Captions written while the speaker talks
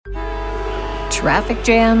Traffic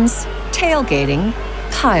jams, tailgating,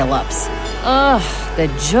 pile-ups. Ugh, the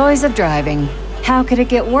joys of driving. How could it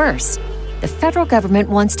get worse? The federal government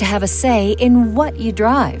wants to have a say in what you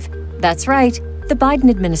drive. That's right. The Biden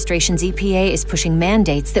administration's EPA is pushing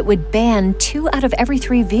mandates that would ban 2 out of every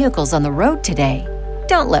 3 vehicles on the road today.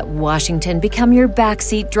 Don't let Washington become your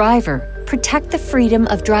backseat driver. Protect the freedom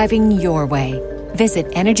of driving your way. Visit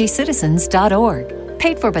EnergyCitizens.org.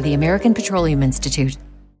 Paid for by the American Petroleum Institute.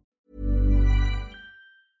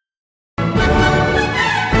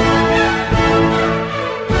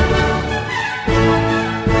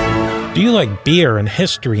 Do you like beer and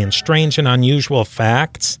history and strange and unusual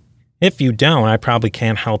facts? If you don't, I probably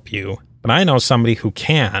can't help you. But I know somebody who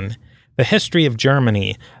can. The History of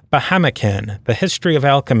Germany, Bohemican, The History of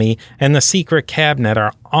Alchemy, and The Secret Cabinet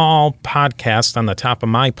are all podcasts on the top of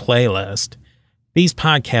my playlist. These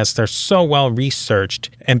podcasts are so well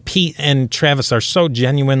researched, and Pete and Travis are so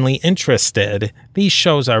genuinely interested. These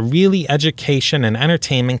shows are really education and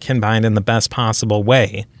entertainment combined in the best possible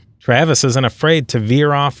way. Travis isn't afraid to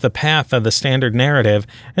veer off the path of the standard narrative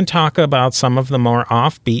and talk about some of the more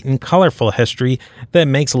offbeat and colorful history that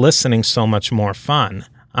makes listening so much more fun.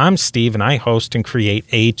 I'm Steve, and I host and create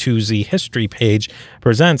A to Z History Page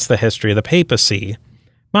presents the history of the papacy.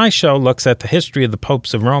 My show looks at the history of the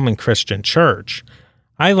popes of Roman Christian Church.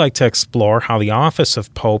 I like to explore how the office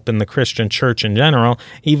of pope in the Christian Church in general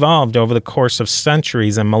evolved over the course of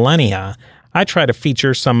centuries and millennia. I try to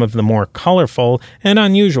feature some of the more colorful and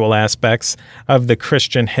unusual aspects of the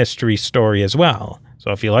Christian history story as well.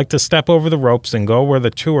 So if you like to step over the ropes and go where the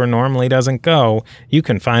tour normally doesn't go, you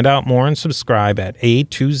can find out more and subscribe at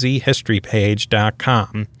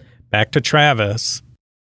A2ZHistoryPage.com. Back to Travis.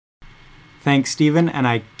 Thanks, Stephen, and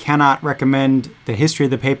I cannot recommend the History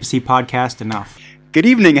of the Papacy podcast enough. Good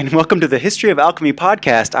evening, and welcome to the History of Alchemy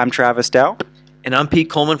podcast. I'm Travis Dow. And I'm Pete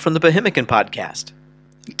Coleman from the Bohemican podcast.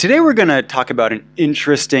 Today we're going to talk about an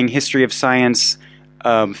interesting history of science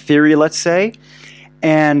theory, let's say,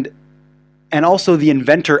 and also the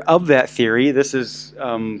inventor of that theory. This is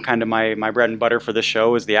kind of my bread and butter for the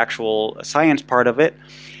show, is the actual science part of it.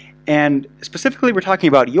 And specifically we're talking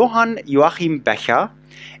about Johann Joachim Becher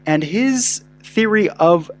and his theory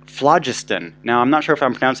of phlogiston. Now, I'm not sure if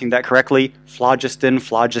I'm pronouncing that correctly. Phlogiston,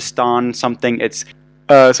 phlogiston, something. It's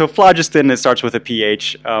so phlogiston, it starts with a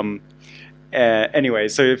PH. Anyway,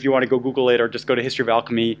 so if you want to go Google it or just go to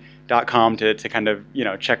historyofalchemy.com to kind of,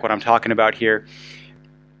 check what I'm talking about here.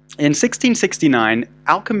 In 1669,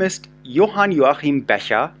 alchemist Johann Joachim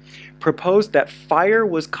Becher proposed that fire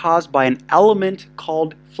was caused by an element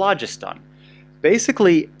called phlogiston.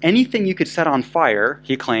 Basically, anything you could set on fire,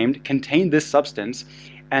 he claimed, contained this substance,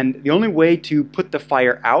 and the only way to put the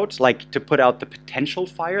fire out, like to put out the potential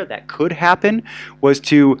fire that could happen, was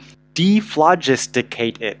to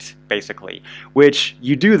dephlogisticate it, basically, which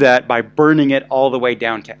you do that by burning it all the way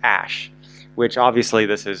down to ash, which obviously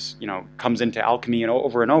this is, comes into alchemy and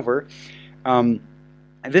over.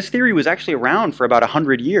 This theory was actually around for about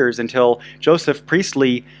 100 years until Joseph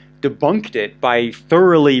Priestley debunked it by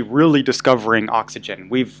thoroughly really discovering oxygen.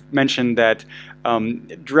 We've mentioned that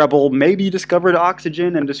Drebel maybe discovered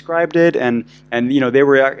oxygen and described it, and they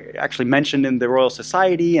were actually mentioned in the Royal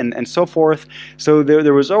Society and so forth. So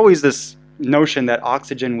there was always this notion that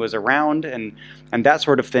oxygen was around and that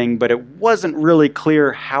sort of thing, but it wasn't really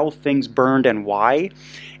clear how things burned and why.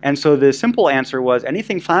 And so the simple answer was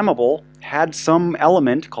anything flammable had some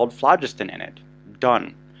element called phlogiston in it.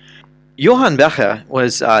 Done. Johann Becher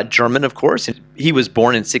was German, of course. He was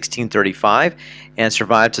born in 1635 and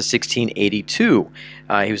survived to 1682.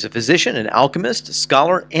 He was a physician, an alchemist, a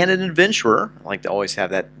scholar, and an adventurer. I like to always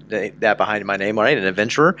have that behind my name, right? An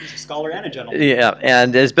adventurer. He's a scholar and a gentleman. Yeah,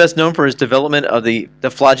 and is best known for his development of the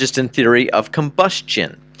phlogiston theory of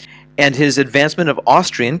combustion and his advancement of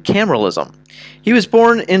Austrian cameralism. He was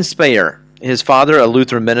born in Speyer. His father, a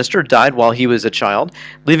Lutheran minister, died while he was a child,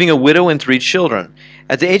 leaving a widow and 3 children.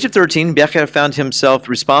 At the age of 13, Becher found himself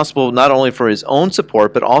responsible not only for his own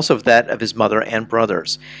support, but also for that of his mother and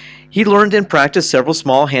brothers. He learned and practiced several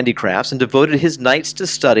small handicrafts and devoted his nights to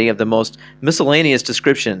study of the most miscellaneous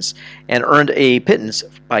descriptions and earned a pittance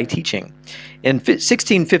by teaching. In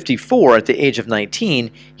 1654, at the age of 19,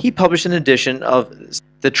 he published an edition of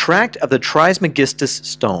the Tract of the Trismegistus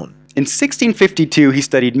Stone. In 1652, he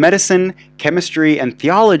studied medicine, chemistry, and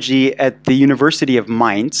theology at the University of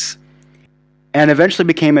Mainz, and eventually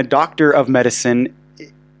became a doctor of medicine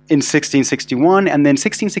in 1661, and then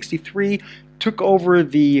 1663 took over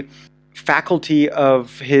the faculty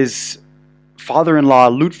of his father-in-law,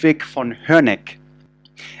 Ludwig von Honeck.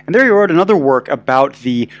 And there he wrote another work about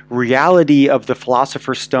the reality of the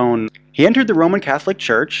Philosopher's Stone. He entered the Roman Catholic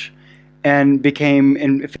Church, and became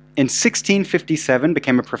in 1657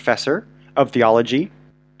 became a professor of theology,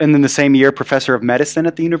 and then the same year professor of medicine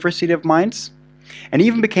at the University of Mainz, and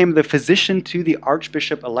even became the physician to the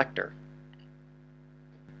Archbishop Elector.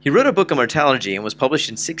 He wrote a book on martyrology and was published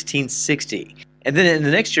in 1660. And then in the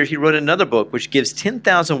next year, he wrote another book which gives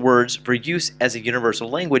 10,000 words for use as a universal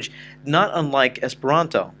language, not unlike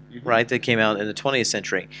Esperanto, right, that came out in the 20th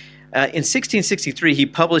century. In 1663, he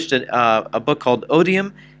published a book called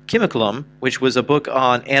Odium Chemicalum, which was a book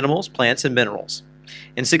on animals, plants, and minerals.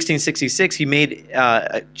 In 1666, he made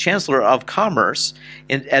Chancellor of Commerce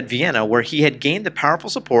at Vienna, where he had gained the powerful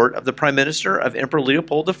support of the Prime Minister of Emperor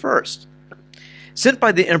Leopold I. Sent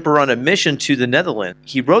by the emperor on a mission to the Netherlands,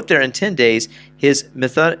 he wrote there in 10 days his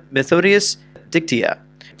Methodius Dictea,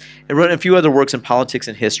 and wrote a few other works in politics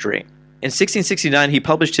and history. In 1669, he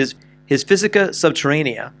published his Physica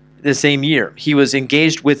Subterranea. The same year, he was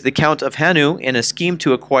engaged with the Count of Hanau in a scheme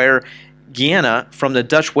to acquire Guyana from the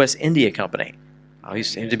Dutch West India Company. Oh, he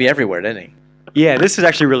seemed to be everywhere, didn't he? Yeah, this is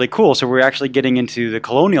actually really cool. So we're actually getting into the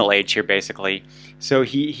colonial age here, basically. So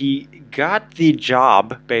he got the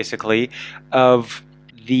job, basically, of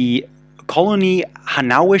the colony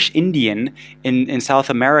Hanawish Indian in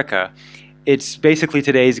South America. It's basically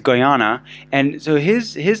today's Guyana. And so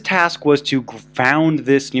his task was to found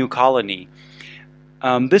this new colony.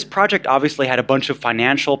 This project obviously had a bunch of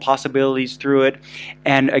financial possibilities through it.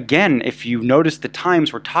 And again, if you notice the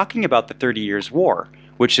times, we're talking about the 30 Years' War,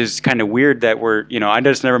 which is kind of weird that I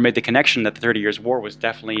just never made the connection that the 30 Years' War was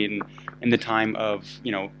definitely in the time of,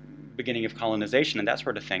 beginning of colonization and that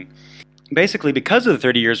sort of thing. Basically, because of the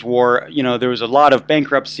 30 Years' War, there was a lot of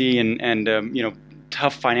bankruptcy and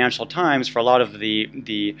tough financial times for a lot of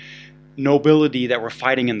the nobility that were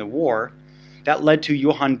fighting in the war. That led to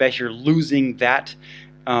Johann Becher losing that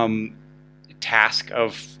task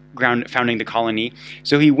of founding the colony.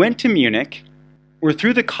 So he went to Munich, where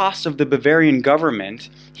through the cost of the Bavarian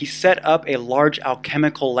government, he set up a large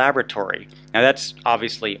alchemical laboratory. Now that's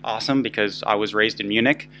obviously awesome because I was raised in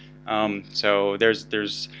Munich. So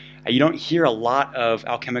there's you don't hear a lot of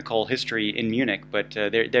alchemical history in Munich, but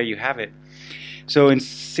there you have it. So in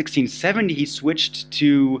 1670, he switched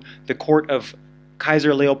to the court of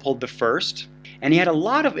Kaiser Leopold I, and he had a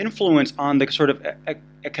lot of influence on the sort of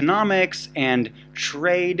economics and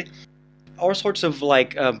trade, all sorts of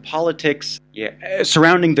politics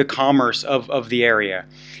surrounding the commerce of the area.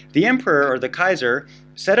 The emperor, or the Kaiser,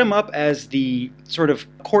 set him up as the sort of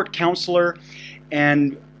court counselor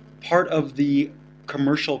and part of the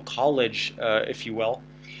commercial college, if you will.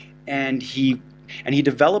 And he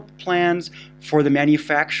developed plans for the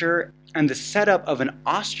manufacture and the setup of an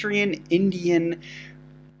Austrian-Indian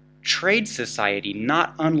trade society,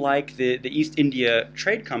 not unlike the East India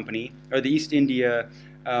Trade Company or the East India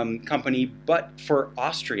Company, but for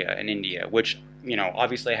Austria and India, which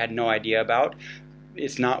obviously I had no idea about.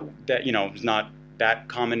 It's not that it's not that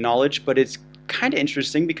common knowledge, but it's kind of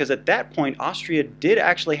interesting because at that point Austria did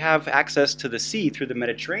actually have access to the sea through the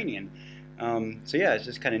Mediterranean. So yeah, it's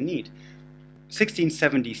just kind of neat.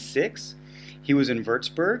 1676, he was in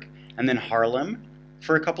Würzburg and then Haarlem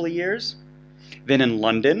for a couple of years. Then in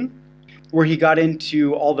London, where he got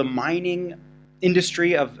into all the mining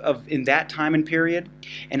industry of in that time and period.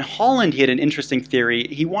 In Holland, he had an interesting theory.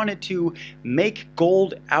 He wanted to make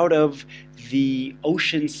gold out of the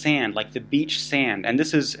ocean sand, like the beach sand. And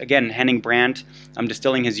this is, again, Henning Brandt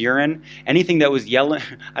distilling his urine. Anything that was yellow,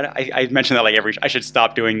 I mentioned that I should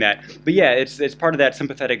stop doing that. But yeah, it's part of that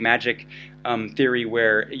sympathetic magic theory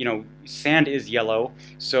where, sand is yellow,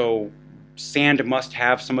 so sand must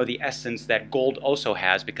have some of the essence that gold also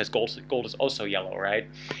has because gold is also yellow, right?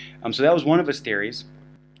 So that was one of his theories.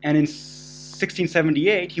 And in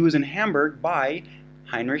 1678, he was in Hamburg by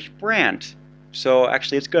Heinrich Brandt. So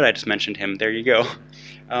actually, it's good I just mentioned him. There you go.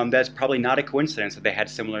 That's probably not a coincidence that they had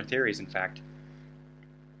similar theories, in fact.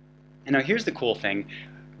 And now here's the cool thing.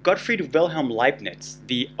 Gottfried Wilhelm Leibniz,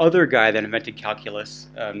 the other guy that invented calculus,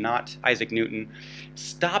 not Isaac Newton,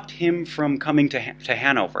 stopped him from coming to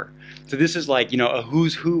Hanover. So this is like, a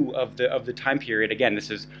who's who of the time period. Again, this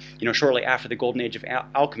is, shortly after the golden age of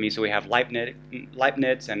alchemy. So we have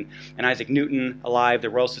Leibniz and Isaac Newton alive, the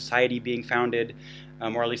Royal Society being founded,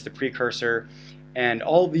 or at least the precursor, and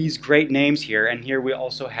all these great names here. And here we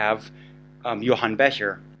also have Johann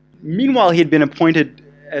Becher. Meanwhile, he had been appointed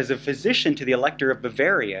as a physician to the Elector of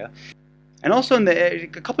Bavaria. And also a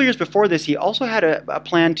couple years before this, he also had a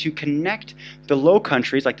plan to connect the Low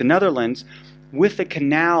Countries, like the Netherlands, with a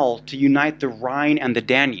canal to unite the Rhine and the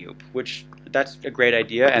Danube, which that's a great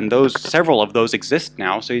idea, and several of those exist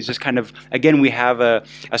now. So he's just kind of, again, we have a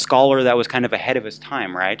scholar that was kind of ahead of his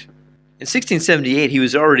time, right? In 1678, he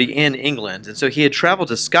was already in England, and so he had traveled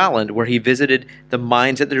to Scotland, where he visited the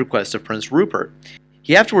mines at the request of Prince Rupert.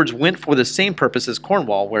 He afterwards went for the same purpose as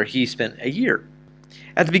Cornwall, where he spent a year.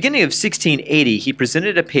 At the beginning of 1680, he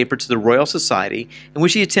presented a paper to the Royal Society in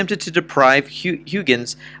which he attempted to deprive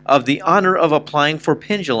Huygens of the honor of applying for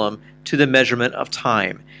pendulum to the measurement of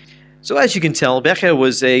time. So as you can tell, Becher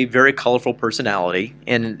was a very colorful personality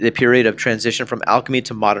in the period of transition from alchemy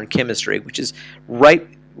to modern chemistry, which is right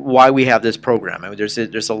why we have this program. I mean,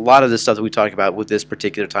 there's a lot of this stuff that we talk about with this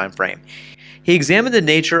particular time frame. He examined the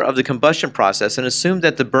nature of the combustion process and assumed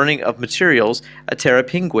that the burning of materials, a terra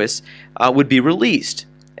pinguis, would be released.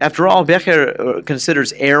 After all, Becher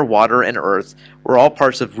considers air, water, and earth were all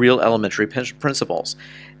parts of real elementary principles.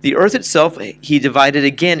 The earth itself he divided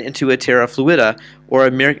again into a terra fluida, or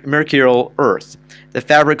a mercurial earth, the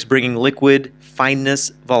fabrics bringing liquid, fineness,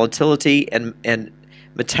 volatility, and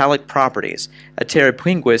metallic properties, a terra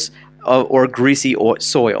pinguis, or greasy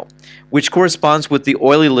soil, which corresponds with the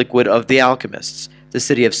oily liquid of the alchemists, the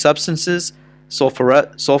city of substances,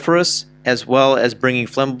 sulphurous, as well as bringing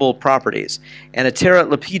flammable properties, and a terra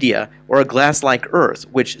lapidia, or a glass-like earth,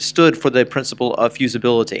 which stood for the principle of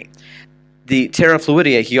fusibility. The terra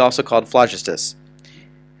fluidia he also called phlogistus.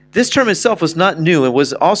 This term itself was not new and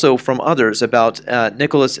was also from others about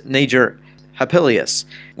Nicholas Niger Hapelius,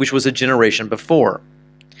 which was a generation before,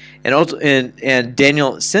 and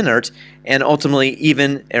Daniel Sinnert, and ultimately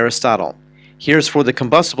even Aristotle. Here's for the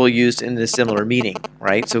combustible used in a similar meaning,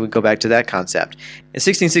 right? So we go back to that concept. In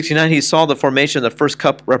 1669, he saw the formation of the first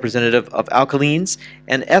cup representative of alkalines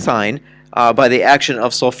and ethine by the action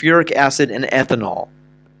of sulfuric acid and ethanol.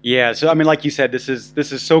 Yeah, so I mean, like you said, this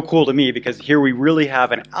is so cool to me because here we really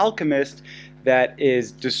have an alchemist that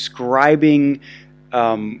is describing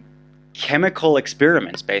chemical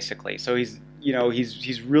experiments, basically. So he's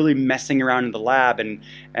really messing around in the lab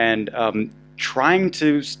and trying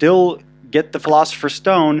to still get the Philosopher's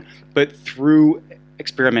Stone, but through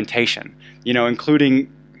experimentation,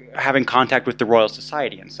 including having contact with the Royal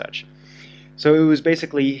Society and such. So it was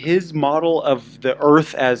basically his model of the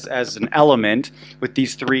Earth as an element with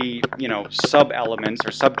these three, sub-elements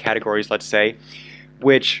or subcategories, let's say,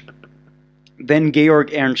 which then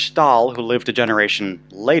Georg Ernst Stahl, who lived a generation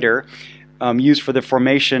later, used for the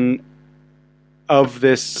formation of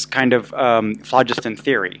this kind of phlogiston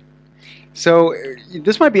theory. So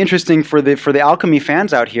this might be interesting for the alchemy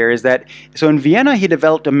fans out here, is that so in Vienna he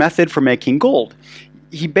developed a method for making gold.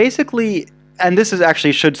 He basically, and this is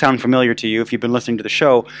actually should sound familiar to you if you've been listening to the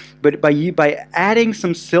show, but by adding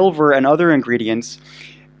some silver and other ingredients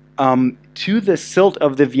to the silt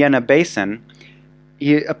of the Vienna basin,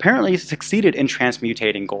 he apparently succeeded in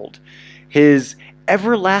transmutating gold. His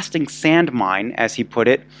everlasting sand mine, as he put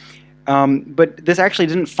it, but this actually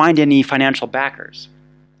didn't find any financial backers.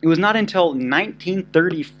 It was not until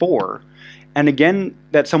 1934, and again,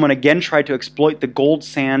 that someone again tried to exploit the gold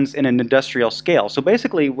sands in an industrial scale. So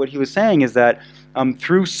basically what he was saying is that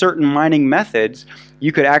through certain mining methods,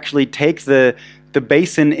 you could actually take the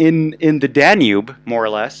basin in the Danube, more or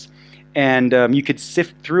less, and you could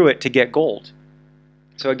sift through it to get gold.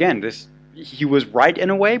 So again, he was right in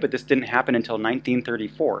a way, but this didn't happen until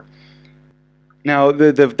 1934. Now,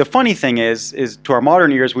 the funny thing is to our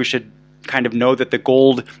modern ears, we should kind of know that the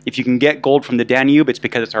gold, if you can get gold from the Danube, it's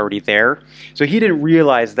because it's already there. So he didn't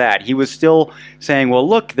realize that. He was still saying, well,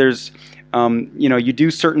 look, there's, you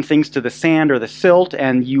do certain things to the sand or the silt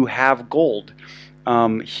and you have gold.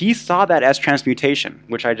 He saw that as transmutation,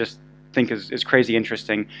 which I just think is crazy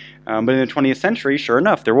interesting. But in the 20th century, sure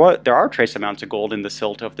enough, there are trace amounts of gold in the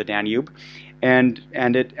silt of the Danube, and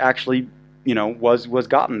it actually, was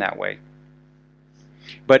gotten that way.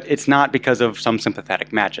 But it's not because of some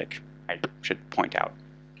sympathetic magic, I should point out.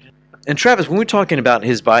 And Travis, when we're talking about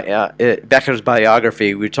his Becher's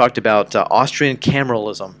biography, we talked about Austrian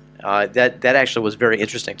cameralism. That actually was very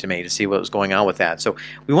interesting to me to see what was going on with that. So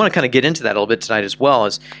we want to kind of get into that a little bit tonight as well.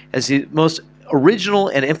 As the most original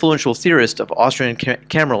and influential theorist of Austrian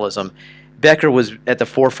cameralism, Becher was at the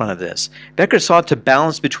forefront of this. Becher sought to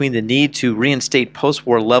balance between the need to reinstate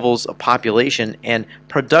post-war levels of population and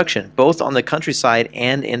production, both on the countryside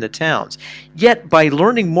and in the towns. Yet, by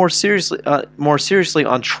learning more seriously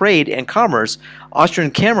on trade and commerce, Austrian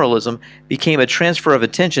cameralism became a transfer of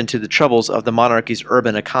attention to the troubles of the monarchy's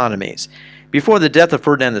urban economies. Before the death of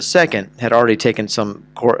Ferdinand II had already taken some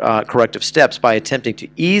corrective steps by attempting to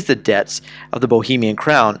ease the debts of the Bohemian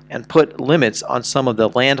crown and put limits on some of the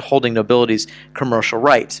land-holding nobility's commercial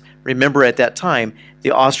rights. Remember, at that time,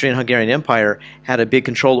 the Austrian-Hungarian Empire had a big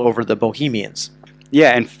control over the Bohemians.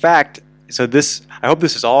 Yeah, in fact, I hope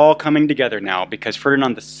this is all coming together now, because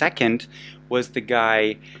Ferdinand II was the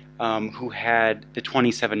guy who had the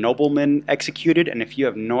 27 noblemen executed. And if you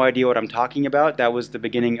have no idea what I'm talking about, that was the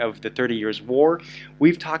beginning of the 30 Years' War.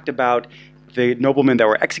 We've talked about the noblemen that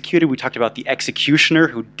were executed. We talked about the executioner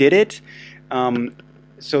who did it.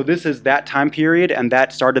 So this is that time period, and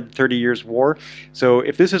that started the 30 Years' War. So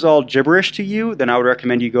if this is all gibberish to you, then I would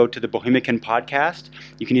recommend you go to the Bohemican podcast.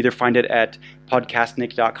 You can either find it at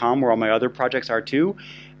podcastnick.com, where all my other projects are too,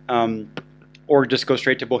 or just go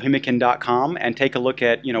straight to bohemican.com and take a look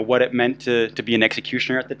at, what it meant to be an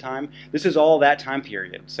executioner at the time. This is all that time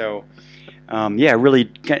period. So,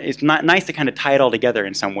 really, it's not nice to kind of tie it all together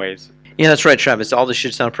in some ways. Yeah, that's right, Travis. All this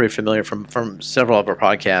should sound pretty familiar from several of our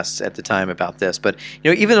podcasts at the time about this. But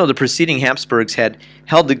even though the preceding Habsburgs had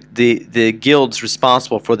held the guilds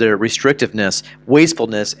responsible for their restrictiveness,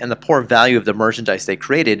 wastefulness, and the poor value of the merchandise they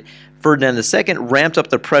created, Ferdinand II ramped up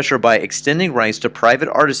the pressure by extending rights to private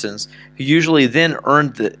artisans, who usually then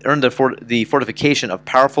earned the fortification of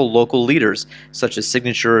powerful local leaders, such as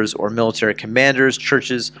signatures or military commanders,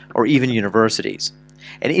 churches, or even universities.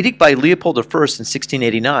 An edict by Leopold I in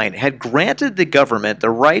 1689 had granted the government the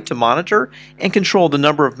right to monitor and control the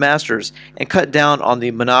number of masters and cut down on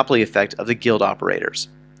the monopoly effect of the guild operators.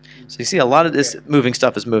 So you see, a lot of this moving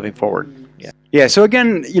stuff is moving forward. Yeah, so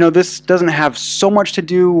again, this doesn't have so much to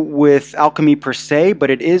do with alchemy per se,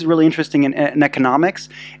 but it is really interesting in economics.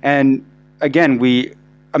 And again,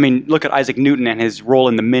 look at Isaac Newton and his role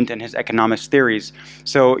in the mint and his economics theories.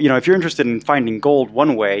 So, if you're interested in finding gold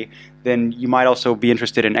one way, then you might also be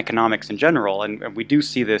interested in economics in general. And we do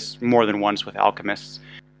see this more than once with alchemists.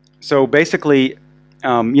 So basically,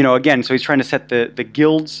 again, so he's trying to set the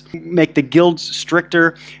guilds, make the guilds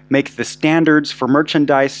stricter, make the standards for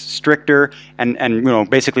merchandise stricter, and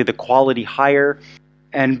basically the quality higher.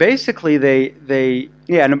 And basically,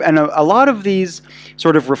 and a lot of these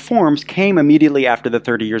sort of reforms came immediately after the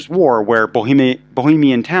 30 Years' War, where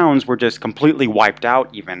Bohemian towns were just completely wiped out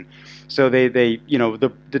even. So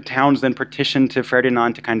the towns then petitioned to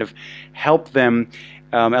Ferdinand to kind of help them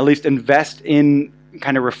at least invest in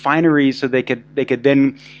kind of refineries so they could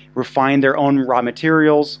then refine their own raw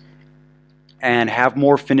materials and have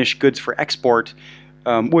more finished goods for export,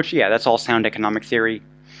 which, that's all sound economic theory.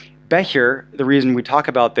 Becher, the reason we talk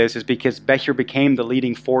about this is because Becher became the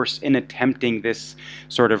leading force in attempting these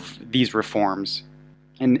reforms.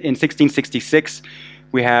 In 1666,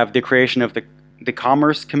 we have the creation of the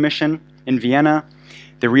Commerce Commission in Vienna,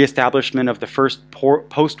 the reestablishment of the first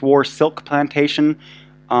post-war silk plantation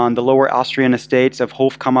on the lower Austrian estates of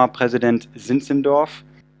Hofkammer President Zinzendorf.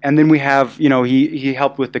 And then we have, he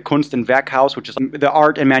helped with the Kunst- und Werkhaus, which is the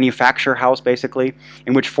art and manufacture house, basically,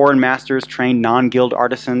 in which foreign masters trained non-guild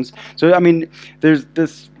artisans. So, there's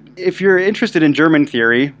this. If you're interested in German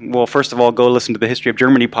theory, well, first of all, go listen to the History of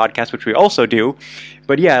Germany podcast, which we also do.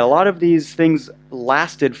 But a lot of these things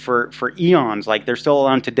lasted for eons. Like, they're still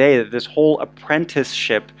on today. This whole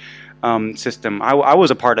apprenticeship system. I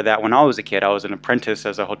was a part of that when I was a kid. I was an apprentice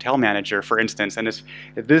as a hotel manager, for instance, and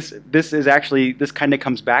this kind of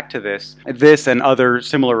comes back to this and other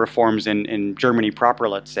similar reforms in Germany proper,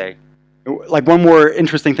 let's say. Like, one more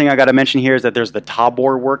interesting thing I got to mention here is that there's the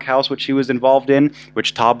Tabor workhouse, which he was involved in,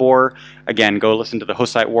 which Tabor, again, go listen to the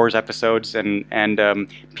Hussite Wars episodes and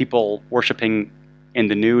people worshiping in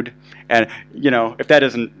the nude. And, if that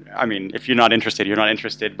isn't, if you're not interested, you're not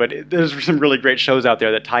interested. But there's some really great shows out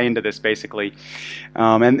there that tie into this, basically.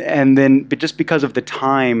 But just because of the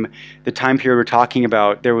time period we're talking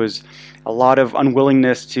about, there was a lot of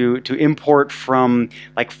unwillingness to import from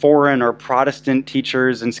like foreign or Protestant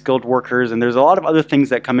teachers and skilled workers. And there's a lot of other things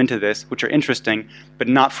that come into this, which are interesting, but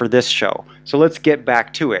not for this show. So let's get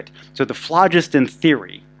back to it. So the phlogiston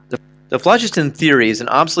theory. The phlogiston theory is an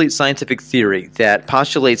obsolete scientific theory that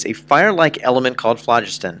postulates a fire-like element called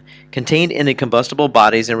phlogiston, contained in the combustible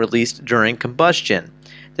bodies and released during combustion.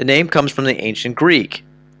 The name comes from the ancient Greek,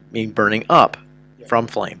 meaning burning up, from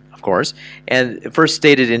flame, of course, and first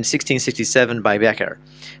stated in 1667 by Becher.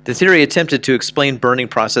 The theory attempted to explain burning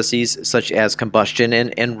processes such as combustion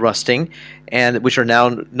and rusting, and which are now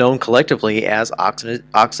known collectively as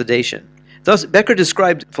oxidation. Thus, Becher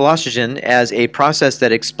described phlogiston as a process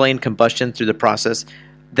that explained combustion through the process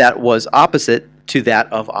that was opposite to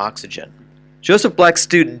that of oxygen. Joseph Black's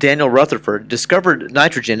student Daniel Rutherford discovered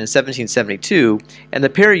nitrogen in 1772, and the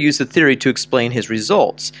pair used the theory to explain his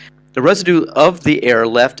results. The residue of the air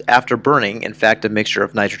left after burning, in fact a mixture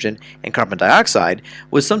of nitrogen and carbon dioxide,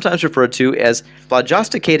 was sometimes referred to as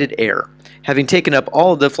phlogisticated air, having taken up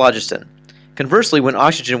all of the phlogiston. Conversely, when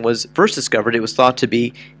oxygen was first discovered, it was thought to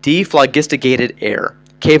be dephlogisticated air,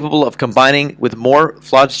 capable of combining with more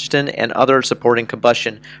phlogiston and other supporting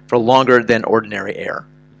combustion for longer than ordinary air.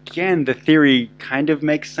 again, the theory kind of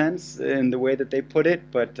makes sense in the way that they put it,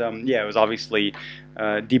 but yeah, it was obviously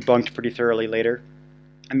debunked pretty thoroughly later.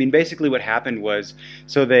 I mean, basically what happened was,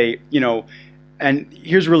 so they, and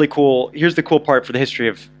here's really cool, here's the cool part for the history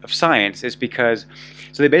of science, is because,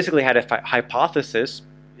 so they basically had a hypothesis,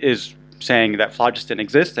 is saying that phlogiston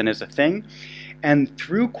exists and is a thing, and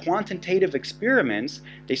through quantitative experiments,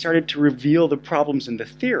 they started to reveal the problems in the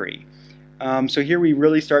theory. So here we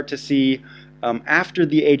really start to see, after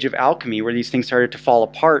the age of alchemy, where these things started to fall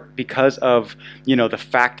apart because of, the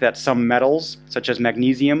fact that some metals, such as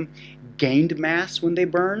magnesium, gained mass when they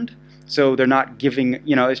burned. So they're not giving,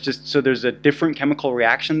 it's just, so there's a different chemical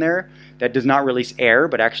reaction there that does not release air,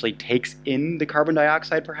 but actually takes in the carbon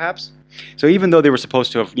dioxide, perhaps. So even though they were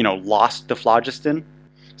supposed to have, lost the phlogiston,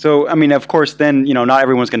 so, I mean, of course, then, not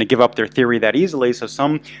everyone's going to give up their theory that easily. So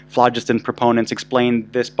some phlogiston proponents explain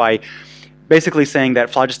this by basically saying that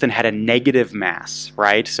phlogiston had a negative mass,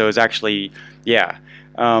 right? So it's actually, yeah.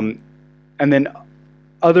 And then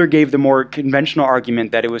other gave the more conventional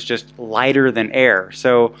argument that it was just lighter than air.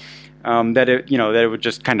 So that it would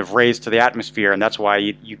just kind of raise to the atmosphere, and that's why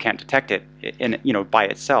you can't detect it by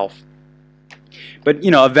itself. But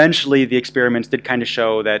eventually the experiments did kind of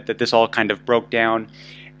show that this all kind of broke down,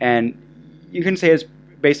 and you can say it's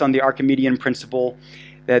based on the Archimedean principle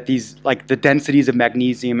that these, like the densities of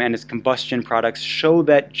magnesium and its combustion products, show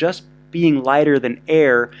that just being lighter than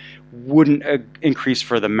air wouldn't increase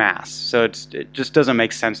for the mass. So it just doesn't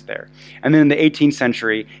make sense there. And then in the 18th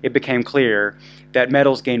century, it became clear that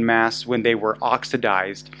metals gain mass when they were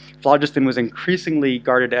oxidized. Phlogiston was increasingly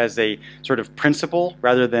regarded as a sort of principle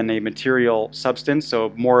rather than a material substance,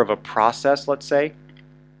 so more of a process, let's say.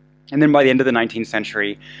 And then by the end of the 19th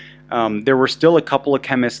century, there were still a couple of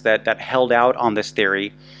chemists that held out on this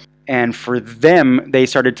theory. And for them, they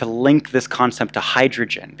started to link this concept to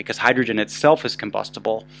hydrogen, because hydrogen itself is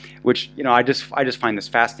combustible, which, I just find this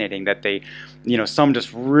fascinating that they, some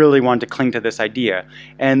just really wanted to cling to this idea.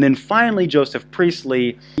 And then finally, Joseph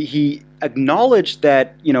Priestley, he acknowledged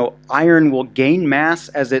that, iron will gain mass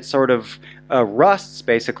as it sort of rusts,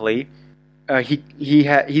 basically.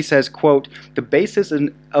 He says, quote, "The basis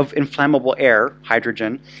of inflammable air,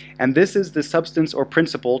 hydrogen, and this is the substance or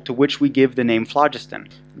principle to which we give the name phlogiston."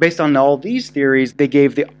 Based on all these theories, they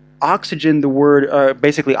gave the oxygen the word,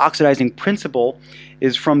 basically oxidizing principle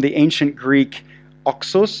is from the ancient Greek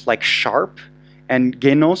oxos, like sharp, and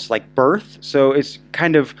genos, like birth. So it's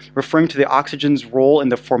kind of referring to the oxygen's role in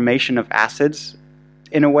the formation of acids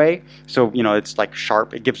in a way. So, it's like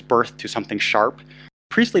sharp, it gives birth to something sharp.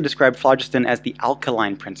 Priestley described phlogiston as the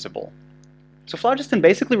alkaline principle. So phlogiston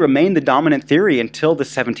basically remained the dominant theory until the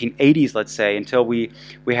 1780s, let's say, until we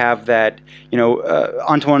have that,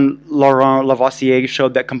 Antoine Laurent Lavoisier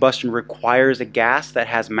showed that combustion requires a gas that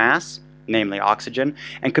has mass, namely oxygen,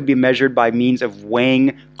 and could be measured by means of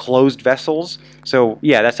weighing closed vessels. So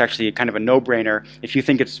yeah, that's actually kind of a no-brainer. If you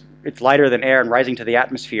think it's lighter than air and rising to the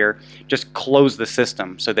atmosphere, just close the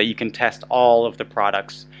system so that you can test all of the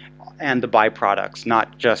products and the byproducts,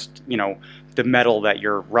 not just, the metal that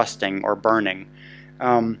you're rusting or burning.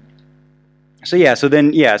 So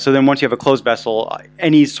then once you have a closed vessel,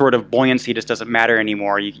 any sort of buoyancy just doesn't matter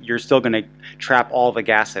anymore. You're still going to trap all the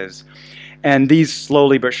gases. And these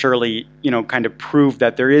slowly but surely, kind of prove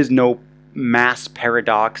that there is no mass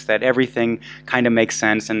paradox, that everything kind of makes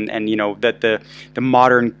sense, and that the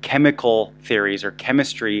modern chemical theories or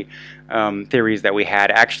chemistry theories that we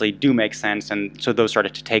had actually do make sense, and so those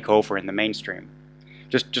started to take over in the mainstream.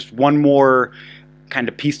 Just one more kind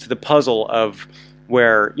of piece to the puzzle of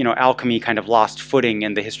where alchemy kind of lost footing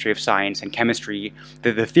in the history of science, and chemistry,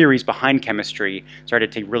 the theories behind chemistry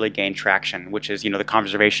started to really gain traction, which is the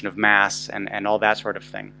conservation of mass and all that sort of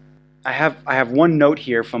thing. I have one note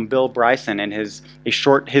here from Bill Bryson in A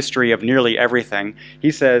Short History of Nearly Everything.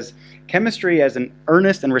 He says, "Chemistry as an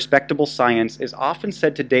earnest and respectable science is often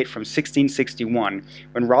said to date from 1661,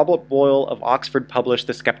 when Robert Boyle of Oxford published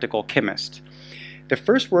The Skeptical Chymist, the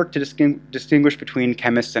first work to distinguish between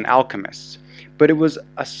chemists and alchemists. But it was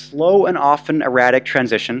a slow and often erratic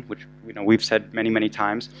transition, which we've said many, many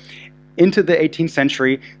times. Into the 18th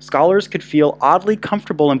century, scholars could feel oddly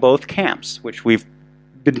comfortable in both camps," which we've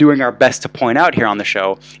been doing our best to point out here on the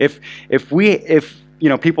show. If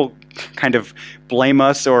people kind of blame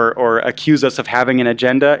us or accuse us of having an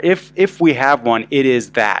agenda, if we have one, it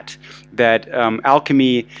is that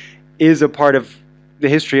alchemy is a part of the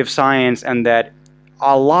history of science, and that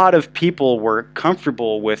a lot of people were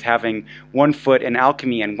comfortable with having one foot in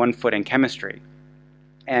alchemy and one foot in chemistry.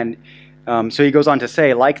 And so he goes on to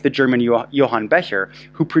say, like the German Johann Becher,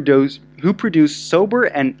 who produced sober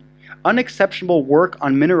and unexceptional work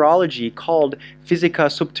on mineralogy called Physica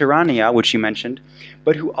Subterranea, which you mentioned,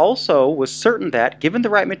 but who also was certain that, given the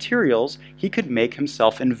right materials, he could make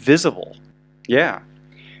himself invisible. Yeah.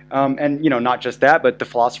 And, not just that, but the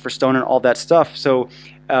Philosopher's Stone and all that stuff. So,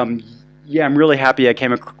 I'm really happy I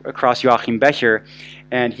came across Joachim Becher,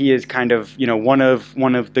 and he is kind of, one of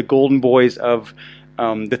the golden boys of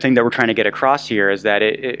the thing that we're trying to get across here, is that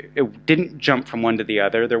it didn't jump from one to the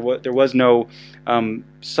other. There was no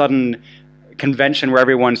sudden convention where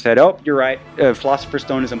everyone said, "Oh, you're right, Philosopher's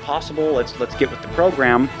Stone is impossible. Let's get with the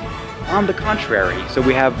program." On the contrary, so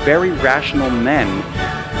we have very rational men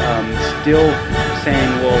still saying,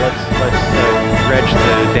 "Well, let's dredge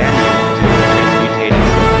the Danube to transmutate it."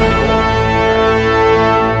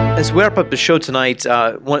 As we wrap up the show tonight,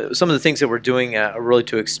 some of the things that we're doing really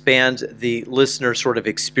to expand the listener sort of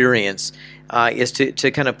experience is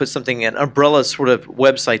to kind of put an umbrella sort of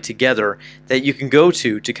website together that you can go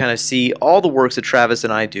to kind of see all the works that Travis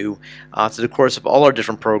and I do through the course of all our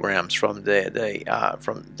different programs, from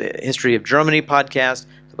the History of Germany podcast,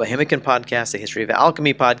 the Bohemican podcast, the History of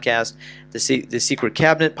Alchemy podcast, the Secret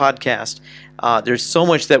Cabinet podcast. There's so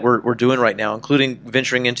much that we're doing right now, including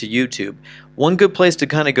venturing into YouTube. One good place to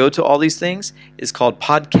kind of go to all these things is called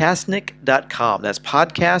podcastnik.com. That's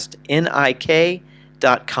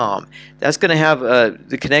podcastnik.com. That's going to have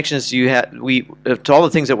the connections to all the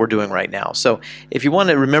things that we're doing right now. So if you want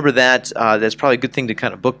to remember that, that's probably a good thing to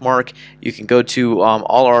kind of bookmark. You can go to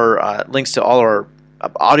all our links to all our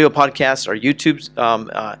audio podcasts, our YouTube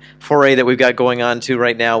foray that we've got going on too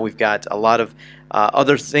right now. We've got a lot of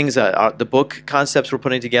other things, the book concepts we're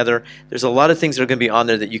putting together. There's a lot of things that are going to be on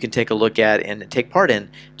there that you can take a look at and take part in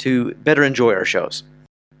to better enjoy our shows.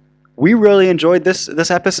 We really enjoyed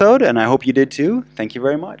this episode, and I hope you did too. Thank you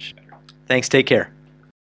very much. Thanks. Take care.